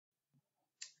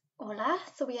Hola,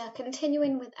 so we are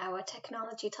continuing with our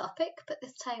technology topic, but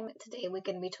this time today we're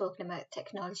going to be talking about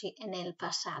technology en el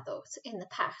pasado, so in the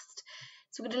past.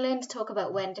 So we're going to learn to talk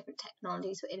about when different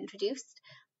technologies were introduced,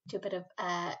 do a bit of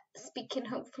speaking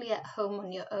hopefully at home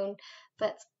on your own,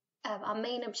 but our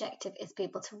main objective is to be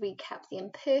able to recap the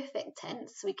imperfect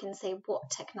tense so we can say what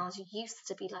technology used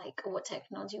to be like or what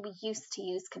technology we used to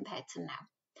use compared to now.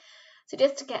 So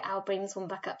just to get our brains warmed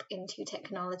back up into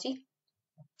technology,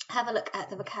 have a look at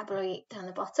the vocabulary down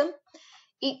the bottom.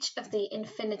 Each of the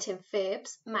infinitive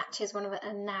verbs matches one of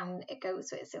a noun it goes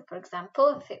with. So for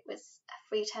example, if it was a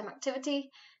free time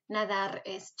activity, nadar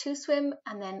is to swim,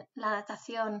 and then la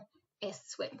natación is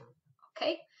swim.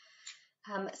 Okay,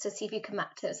 so see if you can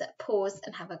match those up. Pause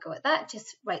and have a go at that.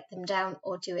 Just write them down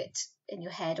or do it in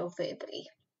your head or verbally.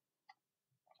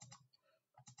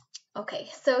 Okay,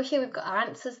 so here we've got our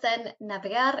answers then.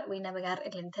 Navegar, we navegar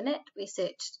el internet, we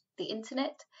searched the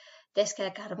internet.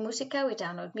 Descargar música, we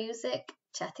download music.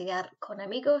 Chatear con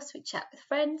amigos, we chat with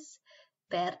friends.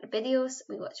 Ver videos,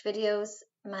 we watch videos.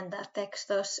 Mandar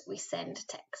textos, we send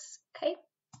texts. Okay,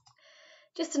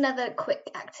 just another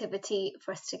quick activity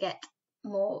for us to get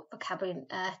more vocabulary,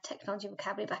 technology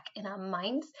vocabulary back in our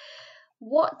minds.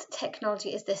 What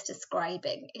technology is this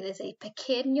describing? It is a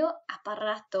pequeño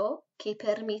aparato que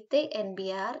permite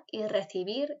enviar y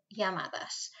recibir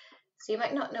llamadas. So you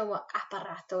might not know what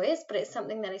aparato is, but it's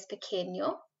something that is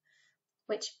pequeño,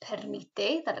 which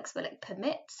permite, that looks a bit like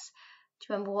permits. Do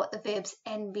you remember what the verbs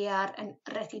enviar and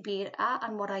recibir are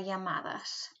and what are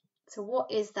llamadas? So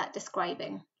what is that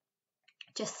describing?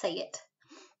 Just say it.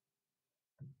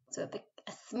 So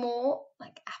a small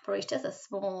like apparatus, a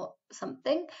small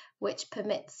something which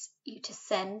permits you to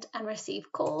send and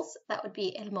receive calls, that would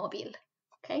be el móvil.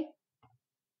 Okay.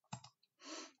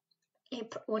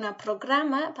 Una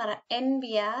programa para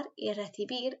enviar y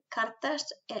recibir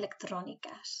cartas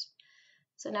electrónicas.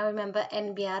 So now remember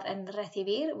enviar and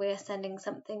recibir, we're sending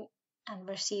something and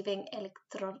receiving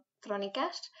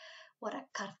electrónicas. What are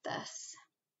cartas?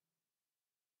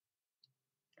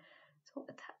 What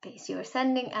would that be? So you're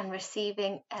sending and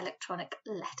receiving electronic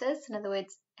letters. In other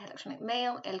words, electronic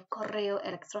mail, el correo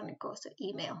electrónico, so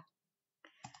email.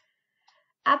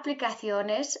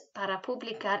 Aplicaciones para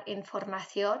publicar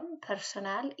información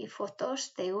personal y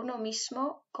fotos de uno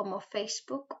mismo como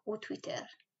Facebook o Twitter.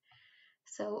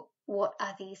 So what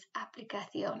are these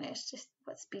aplicaciones? Just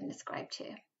what's been described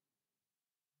here.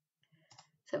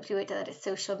 So if you were that is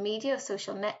social media or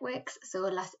social networks, so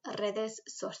las redes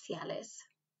sociales.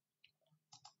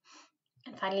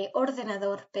 And finally,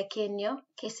 ordenador pequeño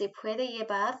que se puede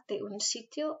llevar de un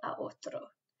sitio a otro.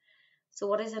 So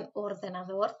what is an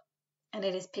ordenador? And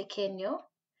it is pequeño.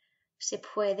 Se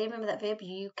puede, remember that verb,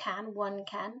 you can, one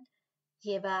can,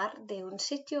 llevar de un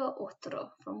sitio a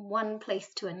otro, from one place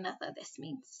to another, this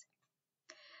means.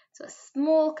 So a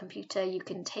small computer you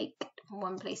can take from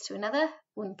one place to another.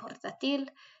 Un portátil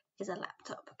is a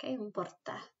laptop, okay, un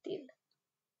portátil.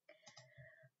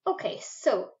 Okay,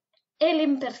 so el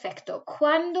imperfecto.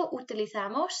 ¿Cuándo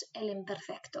utilizamos el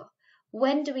imperfecto?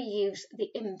 When do we use the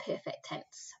imperfect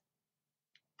tense?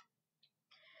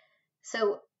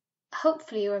 So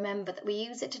hopefully you remember that we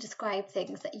use it to describe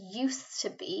things that used to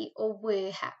be or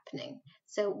were happening.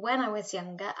 So when I was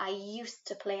younger, I used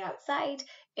to play outside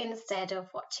instead of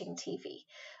watching TV.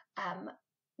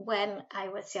 When I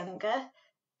was younger,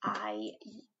 I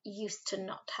used to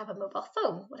not have a mobile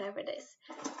phone, whatever it is.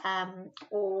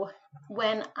 Or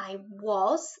when I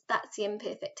was, that's the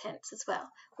imperfect tense as well,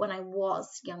 when I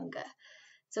was younger.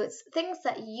 So it's things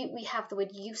that we have the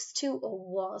word used to or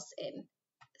was in.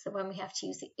 So when we have to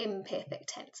use the imperfect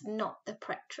tense, not the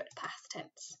preterite past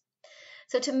tense.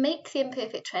 So to make the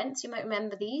imperfect tense, you might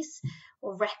remember these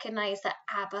or recognize that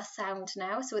ABBA sound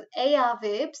now. So with AR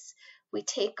verbs, we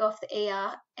take off the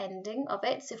AR ending of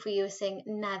it. So if we were saying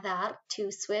nadar,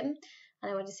 to swim,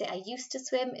 and I want to say I used to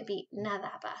swim, it'd be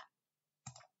nadaba.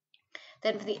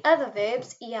 Then for the other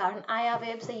verbs, ER and IR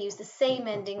verbs, they use the same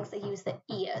endings, they use the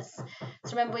ears.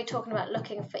 So remember we're talking about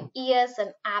looking for ears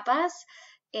and ABBAs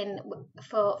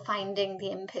for finding the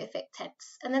imperfect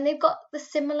tense. And then they've got the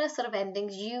similar sort of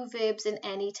endings. U verbs in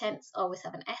any tense always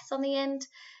have an S on the end.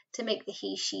 To make the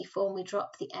he, she form, we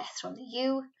drop the S from the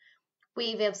U.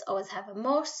 We verbs always have a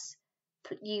mos,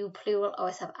 you plural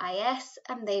always have is,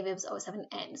 and they verbs always have an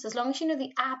N. So as long as you know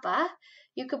the ABBA,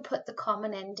 you could put the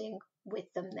common ending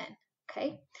with them then,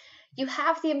 okay? You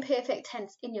have the imperfect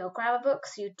tense in your grammar book,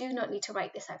 so you do not need to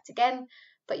write this out again,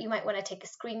 but you might want to take a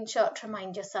screenshot to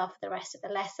remind yourself of the rest of the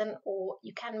lesson, or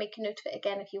you can make a note of it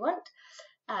again if you want,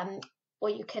 or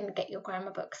you can get your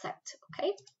grammar books out,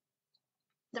 okay?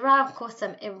 There are, of course,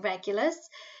 some irregulars.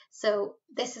 So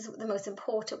this is the most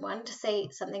important one, to say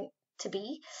something to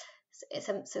be.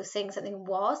 So saying something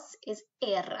was is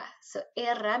era. So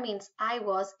era means I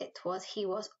was, it was, he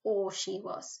was, or she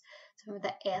was. So remember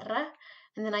the era.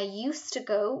 And then I used to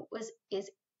go is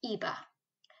iba.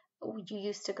 You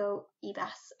used to go,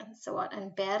 ibas, and so on.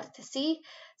 And ver, to see.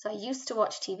 So I used to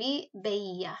watch TV,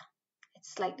 veía.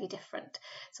 It's slightly different.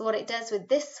 So what it does with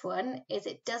this one is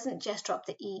it doesn't just drop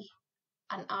the E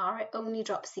and R, it only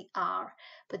drops the R.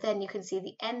 But then you can see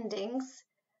the endings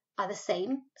are the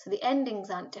same. So the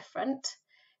endings aren't different.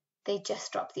 They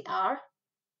just drop the R.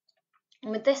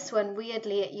 And with this one,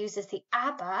 weirdly, it uses the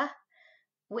aba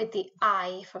with the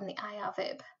I from the IR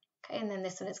verb. Okay, and then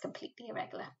this one is completely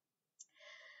irregular.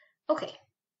 Okay,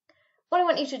 what I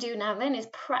want you to do now then is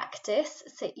practice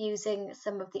using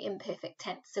some of the imperfect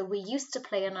tense. So we used to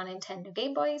play on our Nintendo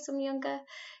Game Boys when we were younger.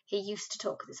 He used to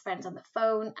talk with his friends on the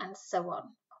phone, and so on.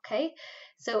 Okay,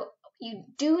 so you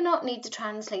do not need to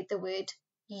translate the word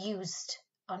used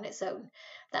on its own.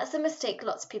 That's the mistake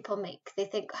lots of people make. They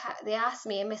think, they ask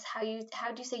me, Miss, how do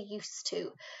you say used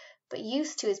to? But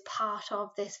used to is part of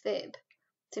this verb.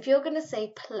 So if you're going to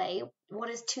say play, what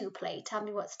is to play? Tell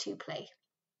me what's to play.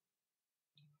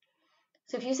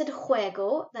 So if you said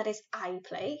juego, that is I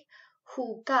play.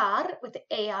 Jugar with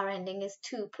the AR ending is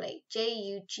to play.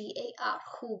 Jugar,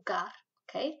 jugar.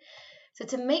 Okay. So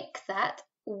to make that,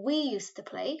 we used to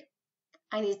play,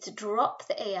 I need to drop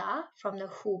the AR from the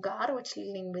jugar, which is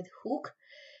linked with jug.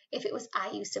 If it was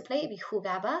I used to play, it'd be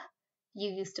jugaba.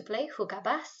 You used to play,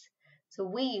 jugabas. So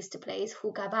we used to play is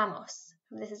jugabamos.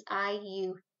 This is I,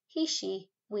 you, he, she,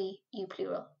 we, you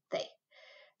plural, they.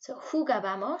 So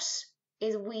jugabamos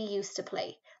is we used to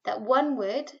play. That one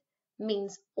word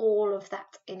means all of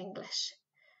that in English.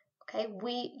 Okay,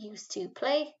 we used to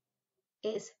play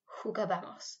is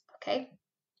jugábamos. Okay,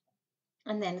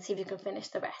 and then see if you can finish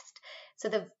the rest. So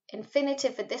the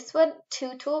infinitive for this one,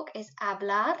 to talk, is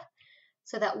hablar.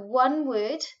 So that one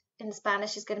word in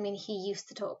Spanish is going to mean he used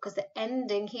to talk, because the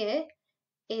ending here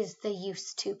is the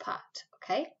used to part.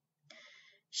 Okay,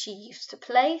 she used to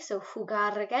play, so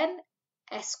jugar again.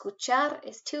 Escuchar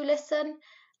is to listen,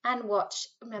 and watch,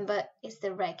 remember, is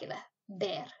the regular,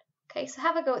 ver. Okay, so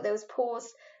have a go at those,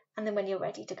 pause, and then when you're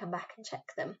ready to come back and check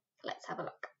them, let's have a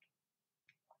look.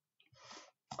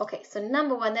 Okay, so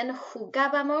number one then,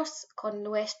 jugábamos con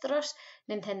nuestros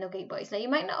Nintendo Game Boys. Now you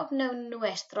might not have known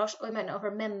nuestros, or you might not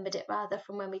have remembered it rather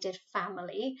from when we did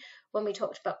family, when we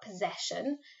talked about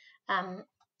possession.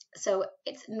 So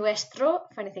it's nuestro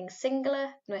for anything singular,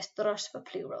 nuestros for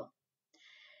plural.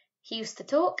 He used to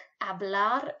talk.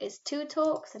 Hablar is to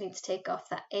talk, so I need to take off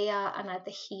that AR and add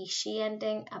the he, she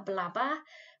ending. Hablaba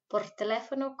por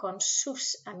teléfono con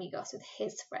sus amigos, with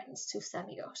his friends, sus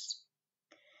amigos.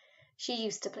 She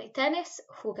used to play tennis.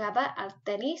 Jugaba al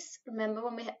tenis. Remember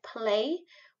when we hit play,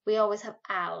 we always have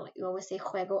al. You always say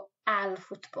juego al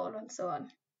fútbol and so on.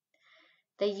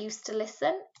 They used to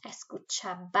listen.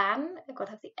 Escuchaban. I've got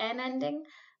to have the N ending.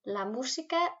 La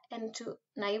música.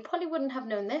 Now you probably wouldn't have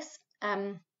known this.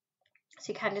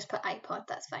 So you can just put iPod,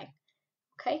 that's fine.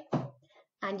 Okay?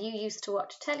 And you used to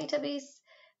watch Teletubbies.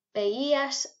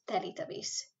 Veías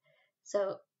Teletubbies.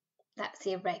 So that's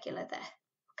the irregular there.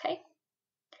 Okay?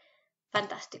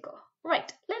 Fantastico.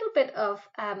 Right, a little bit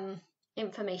of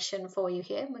information for you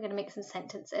here. We're going to make some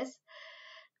sentences.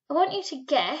 I want you to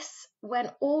guess when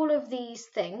all of these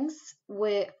things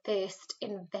were first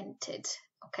invented.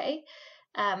 Okay?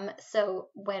 So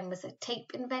when was a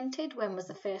tape invented? When was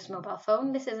the first mobile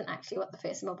phone? This isn't actually what the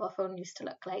first mobile phone used to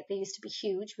look like. They used to be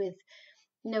huge with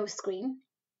no screen,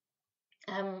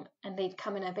 and they'd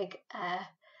come in a big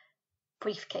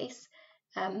briefcase.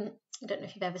 I don't know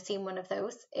if you've ever seen one of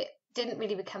those. It didn't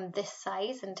really become this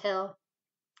size until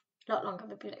a lot longer,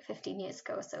 maybe like 15 years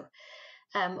ago or so,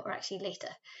 or actually later.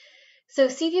 So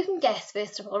see if you can guess,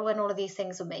 first of all, when all of these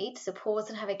things were made. So pause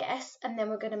and have a guess, and then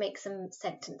we're going to make some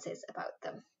sentences about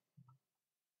them.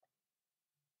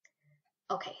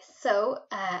 Okay, so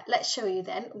let's show you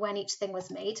then when each thing was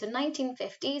made. So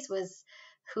 1950s was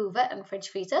Hoover and fridge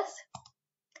freezers,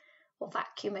 or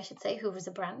vacuum, I should say. Hoover's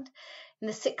a brand. In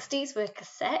the 60s were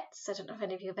cassettes. I don't know if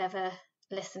any of you have ever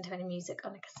listened to any music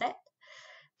on a cassette.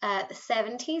 The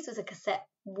 70s was a cassette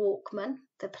Walkman,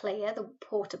 the player, the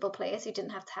portable player, so you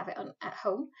didn't have to have it at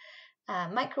home.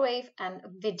 Microwave and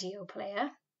video player.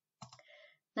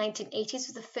 1980s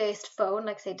was the first phone,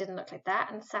 like I say, didn't look like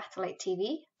that, and satellite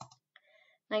TV.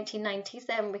 1990s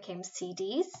then became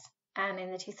CDs, and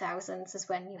in the 2000s is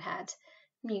when you had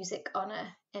music on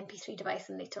a MP3 device,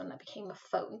 and later on that became a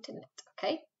phone, didn't it?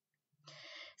 Okay.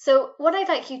 So what I'd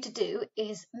like you to do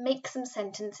is make some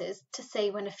sentences to say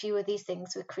when a few of these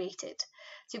things were created.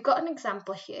 So you've got an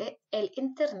example here. El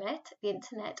Internet, the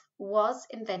Internet, was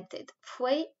invented.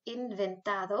 Fue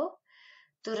inventado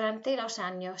durante los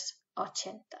años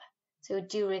 80. So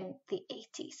during the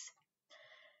 80s.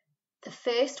 The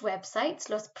first websites,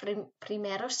 los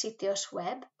primeros sitios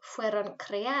web, fueron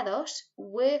creados,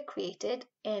 were created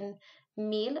in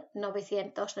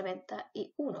 1991,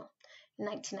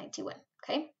 1991,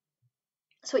 okay?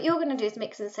 So what you're going to do is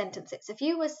make some sentences. If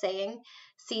you were saying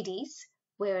CDs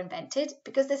were invented,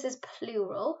 because this is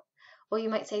plural, or you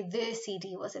might say the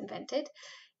CD was invented,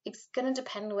 it's going to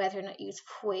depend whether or not you use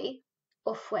fue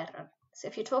or fueron. So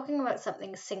if you're talking about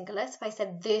something singular, so if I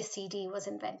said the CD was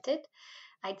invented,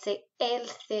 I'd say el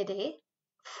CD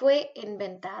fue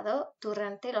inventado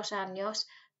durante los años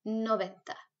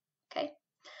 90, okay?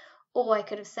 Or I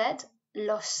could have said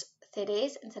los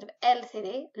CDs instead of el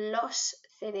CD, los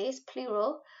CDs,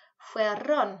 plural,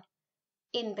 fueron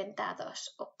inventados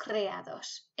o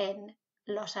creados en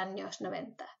los años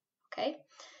 90, okay?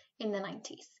 In the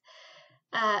 90s.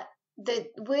 The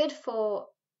word for,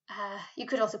 you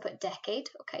could also put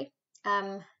decade, okay?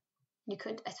 You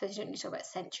could, I suppose you don't need to talk about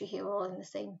century here, we're all in the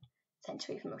same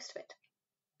century for most of it.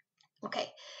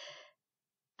 Okay.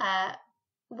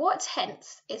 What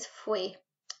tense is fue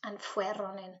and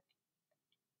fueron in?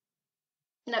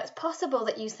 Now, it's possible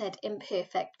that you said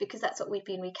imperfect because that's what we've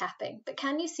been recapping, but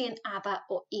can you see an aba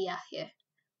or ia here?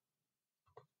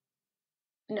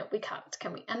 No, we can't,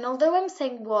 can we? And although I'm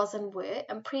saying was and were,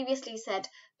 and previously said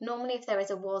normally if there is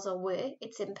a was or were,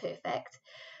 it's imperfect.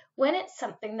 When it's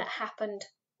something that happened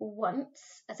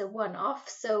once as a one-off,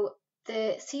 so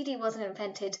the CD wasn't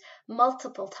invented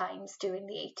multiple times during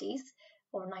the 80s,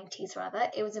 or 90s rather,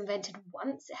 it was invented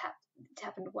once, it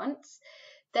happened once,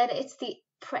 then it's the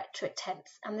preterite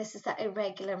tense, and this is that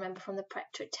irregular, remember, from the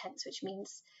preterite tense, which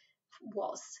means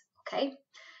was, okay?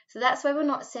 So that's why we're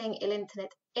not saying el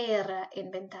Internet era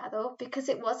inventado, because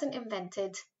it wasn't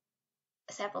invented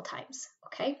several times,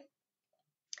 okay?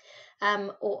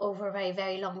 Or over a very,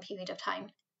 very long period of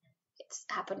time. It's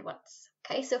happened once,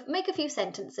 okay? So make a few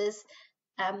sentences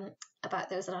about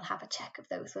those, and I'll have a check of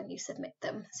those when you submit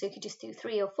them. So you could just do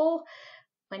 3 or 4,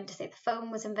 when to say the phone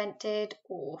was invented,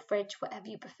 or fridge, whatever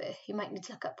you prefer. You might need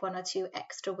to look up 1 or 2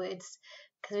 extra words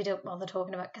because we don't bother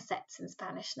talking about cassettes in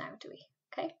Spanish now, do we?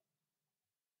 Okay.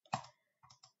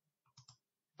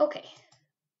 Okay.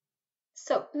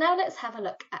 So now let's have a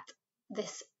look at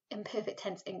this imperfect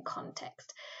tense in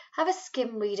context. Have a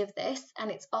skim read of this, and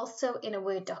it's also in a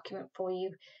Word document for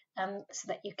you so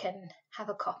that you can have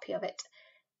a copy of it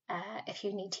if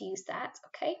you need to use that,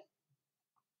 okay?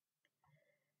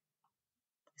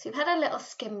 So you've had a little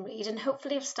skim read, and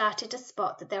hopefully you've started to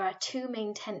spot that there are 2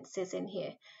 main tenses in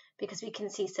here, because we can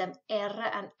see some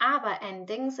era and aba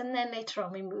endings, and then later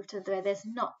on we move to where there's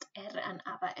not era and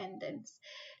aba endings.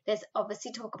 There's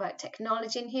obviously talk about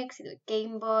technology in here, because you got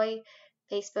Game Boy,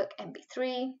 Facebook,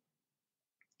 MP3,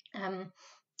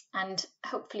 and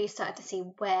hopefully you started to see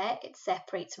where it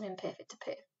separates from imperfect to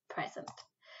present.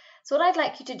 So what I'd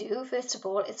like you to do, first of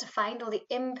all, is to find all the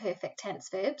imperfect tense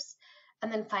verbs,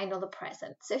 and then find all the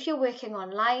present. So if you're working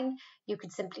online, you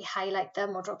can simply highlight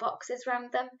them or draw boxes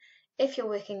around them. If you're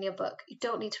working in your book, you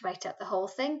don't need to write out the whole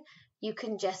thing. You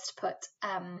can just put,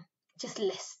 just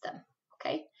list them,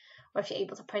 okay? Or if you're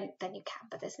able to print, then you can,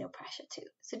 but there's no pressure to.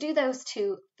 So do those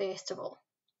 2 first of all.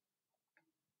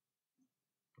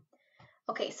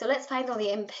 Okay, so let's find all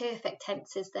the imperfect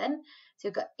tenses then. So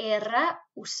you've got era,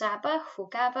 usaba,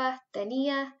 jugaba,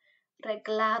 tenía,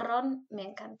 reglaron, me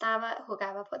encantaba,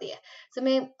 jugaba, podía. So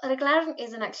reglaron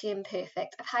isn't actually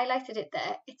imperfect. I've highlighted it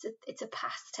there. It's a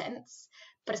past tense,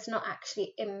 but it's not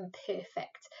actually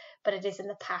imperfect, but it is in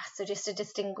the past. So just to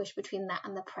distinguish between that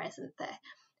and the present there.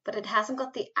 But it hasn't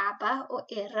got the aba or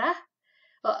era,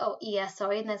 or ia,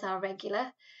 sorry, and there's our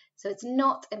regular. So it's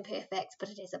not imperfect, but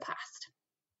it is a past.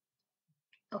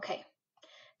 Okay,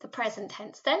 the present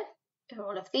tense then are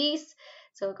all of these.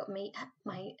 So I've got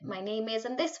my name is,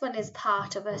 and this one is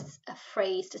part of a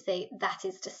phrase to say that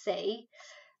is to say,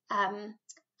 and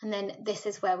then this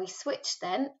is where we switch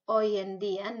then, hoy en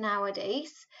día,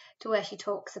 nowadays, to where she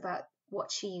talks about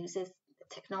what she uses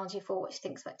technology for, what she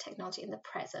thinks about technology in the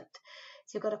present.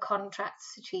 So you've got a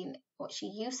contrast between what she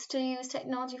used to use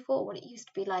technology for, what it used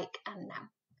to be like, and now.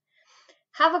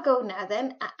 Have a go now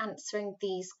then at answering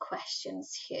these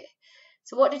questions here.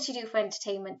 So what did she do for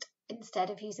entertainment instead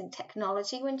of using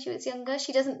technology when she was younger?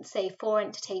 She doesn't say for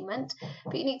entertainment,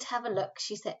 but you need to have a look.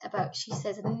 She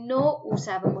says no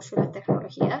usaba mucho la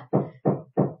tecnología.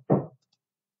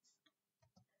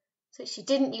 So she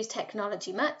didn't use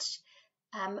technology much.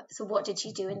 So what did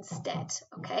she do instead?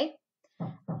 Okay.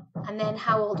 And then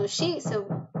how old was she?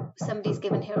 So somebody's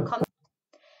given her a concept.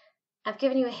 I've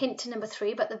given you a hint to number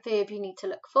 3 about the verb you need to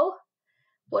look for.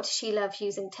 What does she love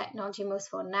using technology most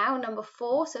for now? Number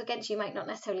 4, so again, she might not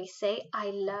necessarily say,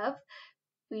 I love.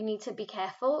 We need to be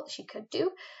careful, she could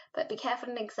do, but be careful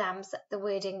in exams, the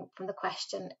wording from the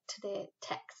question to the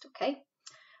text, okay?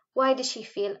 Why does she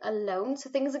feel alone? So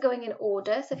things are going in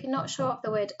order. So if you're not sure of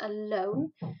the word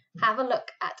alone, have a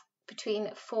look at between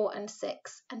 4 and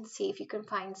 6 and see if you can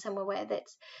find somewhere where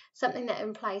that's something that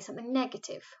implies something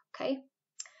negative, okay?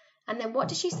 And then what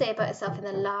does she say about herself in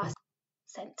the last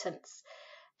sentence?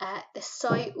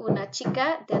 Soy una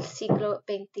chica del siglo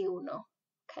XXI.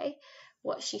 Okay,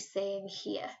 what's she saying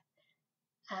here?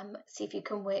 See if you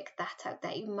can work that out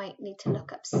there. You might need to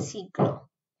look up siglo.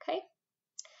 Okay,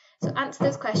 so answer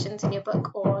those questions in your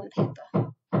book or on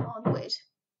paper, on Word.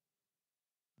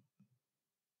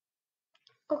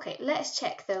 Okay, let's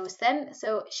check those then.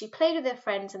 So she played with her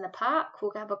friends in the park,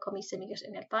 jugaba con mis amigos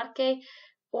en el parque,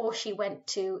 or she went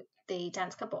to the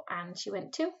dance club, and she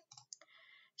went to.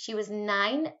 She was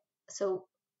 9, so,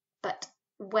 but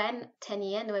when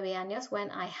tenía 9 años,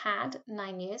 when I had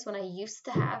 9 years, when I used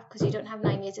to have, because you don't have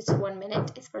 9 years, it's 1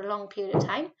 minute, it's for a long period of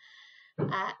time.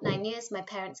 9 years, my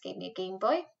parents gave me a Game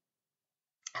Boy.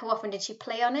 How often did she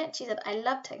play on it? She said, I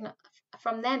love technology.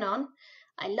 From then on,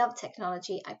 I love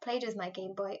technology. I played with my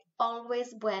Game Boy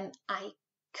always when I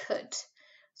could.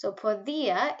 So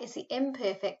podía is the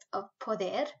imperfect of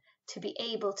poder, to be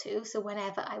able to, so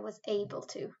whenever I was able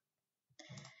to.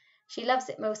 She loves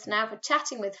it most now for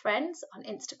chatting with friends on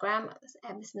Instagram,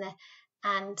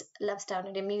 and loves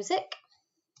downloading music.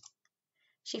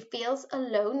 She feels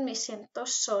alone, me siento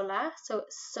sola, so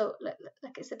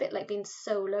like it's a bit like being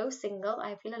solo, single.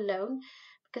 I feel alone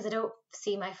because I don't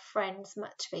see my friends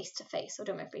much face to face, or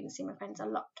don't even see my friends a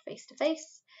lot face to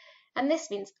face. And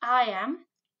this means I am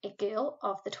a girl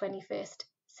of the 21st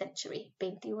century.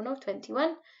 21,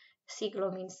 21,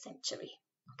 siglo means century.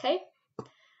 Okay?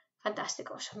 Fantastic,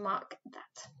 I shall mark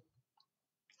that.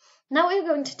 Now what you're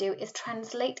going to do is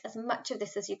translate as much of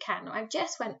this as you can. Now, I've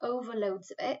just went over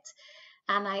loads of it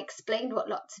and I explained what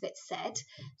lots of it said.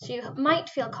 So you might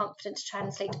feel confident to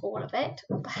translate all of it.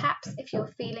 Perhaps if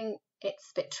you're feeling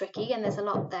it's a bit tricky and there's a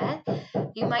lot there,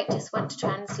 you might just want to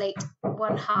translate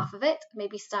one half of it,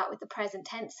 maybe start with the present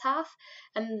tense half,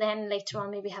 and then later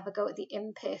on maybe have a go at the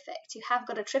imperfect. You have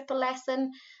got a triple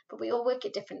lesson, but we all work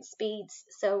at different speeds,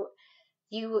 so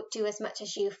you do as much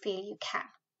as you feel you can,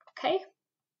 okay?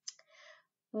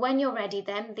 When you're ready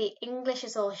then, the English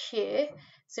is all here,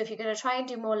 so if you're going to try and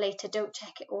do more later, don't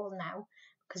check it all now,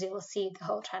 because you will see the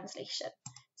whole translation.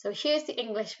 So here's the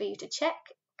English for you to check,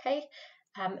 okay?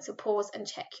 So pause and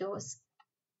check yours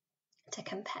to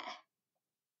compare.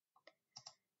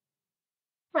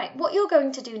 Right, what you're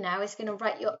going to do now is going to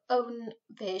write your own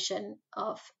version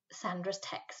of Sandra's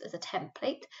text as a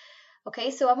template.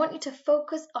 Okay, so I want you to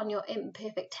focus on your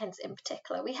imperfect tense in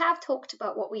particular. We have talked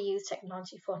about what we use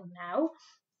technology for now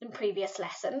in previous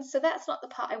lessons, so that's not the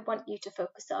part I want you to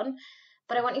focus on,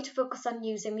 but I want you to focus on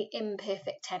using the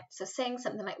imperfect tense. So saying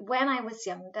something like, when I was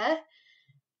younger,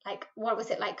 like, what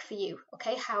was it like for you?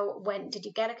 Okay, when did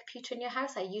you get a computer in your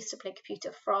house? I used to play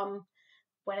computer from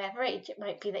whatever age. It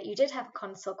might be that you did have a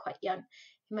console quite young.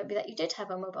 It might be that you did have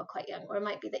a mobile quite young, or it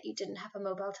might be that you didn't have a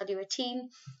mobile till you were a teen.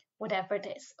 Whatever it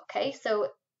is, okay? So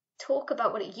talk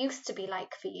about what it used to be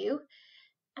like for you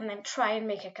and then try and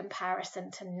make a comparison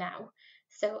to now.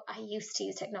 So I used to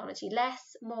use technology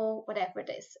less, more, whatever it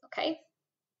is, okay?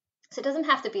 So it doesn't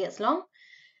have to be as long,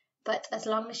 but as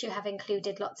long as you have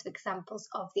included lots of examples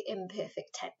of the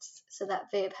imperfect tense. So that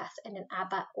verb has to end in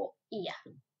aba or ia,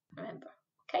 remember,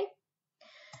 okay?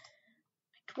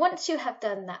 Once you have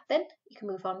done that then, you can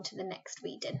move on to the next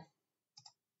reading.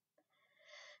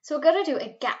 So we're going to do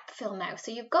a gap fill now.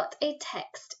 So you've got a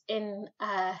text in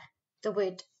the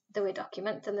Word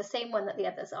document, and the same one that the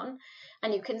other's on,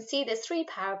 and you can see there's 3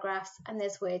 paragraphs and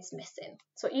there's words missing.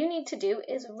 So what you need to do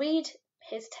is read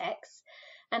his text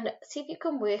and see if you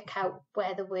can work out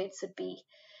where the words would be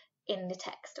in the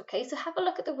text. Okay, so have a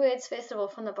look at the words first of all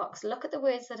from the box. Look at the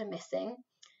words that are missing.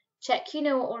 Check you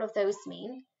know what all of those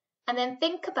mean, and then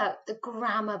think about the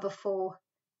grammar before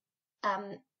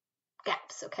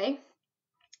gaps. Okay.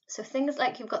 So things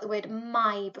like you've got the word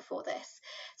my before this.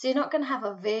 So you're not going to have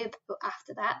a verb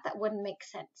after that. That wouldn't make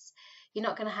sense. You're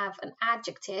not going to have an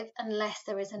adjective unless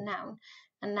there is a noun.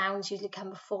 And nouns usually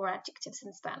come before adjectives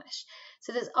in Spanish.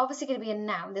 So there's obviously going to be a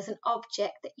noun. There's an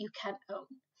object that you can own.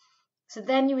 So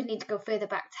then you would need to go further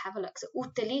back to have a look. So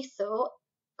utilizo,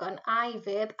 got an I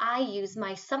verb. I use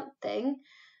my something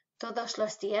todos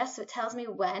los días. So it tells me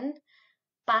when.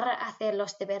 para hacer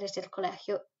los deberes del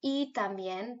colegio y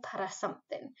también para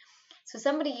something. So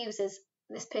somebody uses,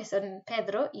 this person,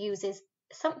 Pedro, uses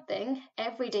something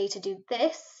every day to do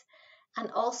this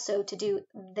and also to do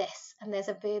this. And there's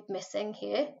a verb missing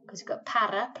here because we've got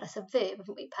para plus a verb,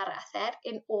 haven't we? Para hacer,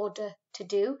 in order to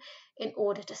do, in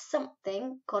order to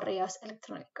something, correos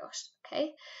electrónicos.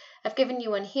 Okay, I've given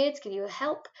you one here to give you a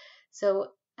help. So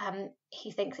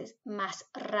he thinks it's más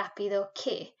rápido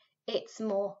que. It's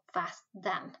more fast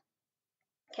than.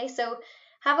 Okay, so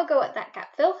have a go at that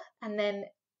gap fill and then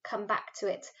come back to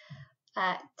it,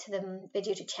 to the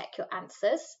video to check your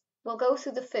answers. We'll go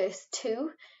through the first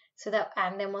two,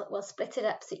 and then we'll split it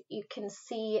up so you can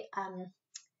see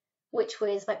which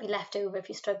words might be left over if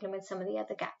you're struggling with some of the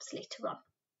other gaps later on.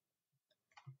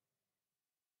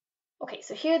 Okay,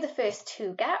 so here are the first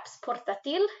two gaps.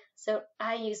 Portátil. So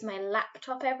I use my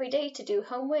laptop every day to do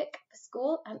homework for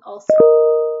school and also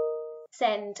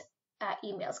send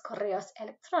emails, correos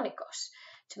electrónicos,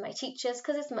 to my teachers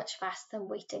because it's much faster than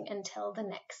waiting until the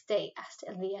next day, hasta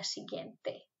el día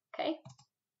siguiente. Okay.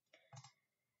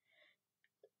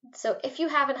 So if you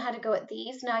haven't had a go at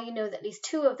these, now you know that at least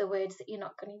two of the words that you're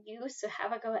not going to use. So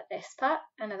have a go at this part,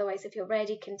 and otherwise, if you're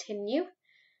ready, continue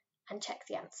and check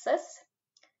the answers.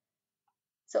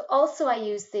 So also I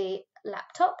use the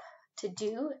laptop to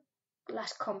do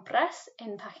las compras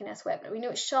in páginas web. Now we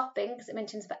know it's shopping because it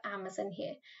mentions about Amazon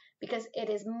here, because it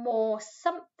is more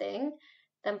something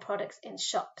than products in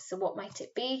shops. So what might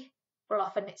it be? Well,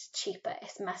 often it's cheaper,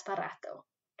 es más barato.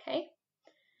 Okay.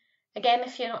 Again,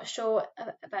 if you're not sure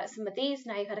about some of these,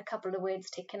 now you've had a couple of words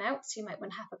taken out, so you might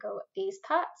want to have a go at these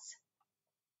parts.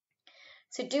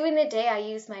 So during the day, I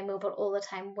use my mobile all the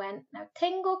time when. Now,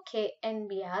 tengo que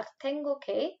enviar, tengo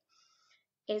que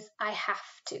is I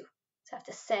have to. So I have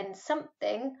to send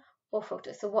something or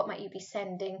photos. So what might you be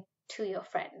sending to your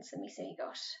friends? Mis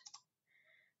amigos.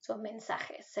 So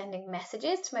mensajes, sending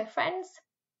messages to my friends.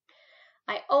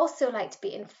 I also like to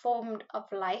be informed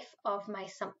of life of my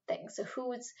something. So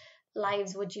whose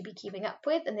lives would you be keeping up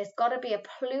with? And there's got to be a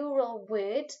plural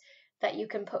word that you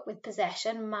can put with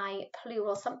possession. My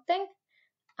plural something.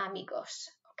 Amigos,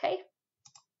 okay?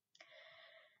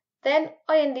 Then,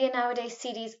 hoy en día, nowadays,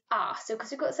 CDs are. So, because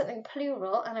we've got something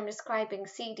plural and I'm describing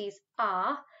CDs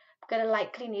are, I'm going to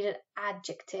likely need an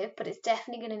adjective, but it's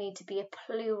definitely going to need to be a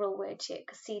plural word here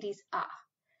because CDs are.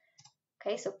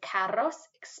 Okay, so carros,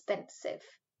 expensive,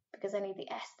 because I need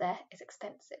the S there, is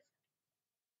expensive.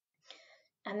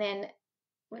 And then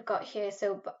we've got here,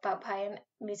 so about buying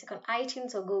music on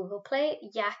iTunes or Google Play.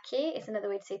 Ya que is another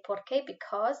way to say porque,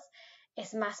 because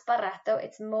es más barato,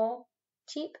 it's more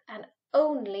cheap, and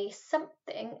only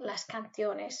something, las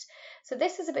canciones. So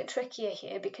this is a bit trickier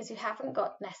here because you haven't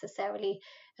got necessarily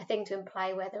a thing to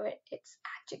imply whether it's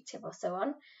adjective or so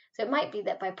on. So it might be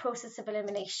that by process of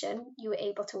elimination, you were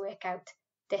able to work out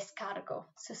descargo.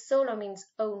 So solo means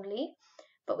only,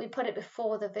 but we put it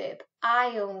before the verb.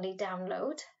 I only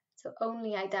download. So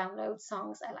only I download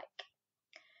songs I like.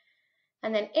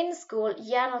 And then in school,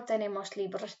 ya no tenemos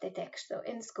libros de texto.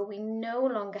 In school, we no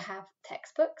longer have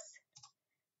textbooks.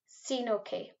 Sino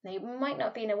que. Now, you might not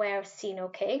have been aware of sino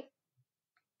que.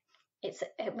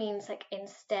 It means like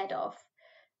instead of,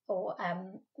 or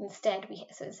instead we.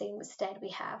 So it's saying instead we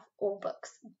have all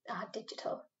books are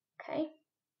digital. Okay.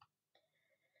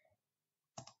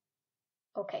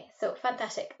 Okay. So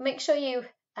fantastic. Make sure you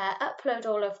upload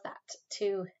all of that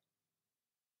to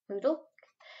Moodle.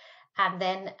 And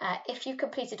then if you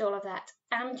completed all of that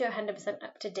and you're 100%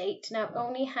 up to date, now I've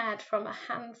only had from a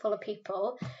handful of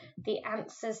people the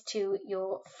answers to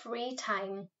your free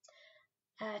time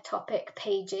topic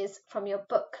pages from your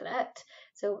booklet.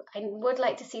 So I would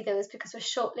like to see those because we're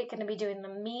shortly going to be doing the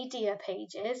media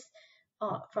pages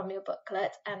from your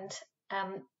booklet, and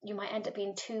you might end up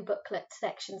being 2 booklet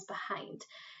sections behind.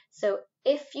 So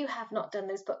if you have not done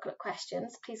those booklet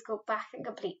questions, please go back and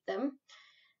complete them.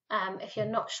 If you're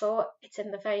not sure, it's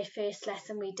in the very first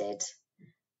lesson we did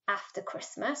after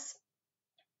Christmas.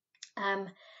 And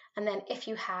then if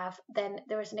you have, then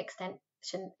there is an extension.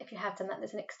 If you have done that,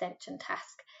 there's an extension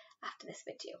task after this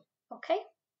video. Okay?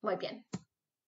 Muy bien.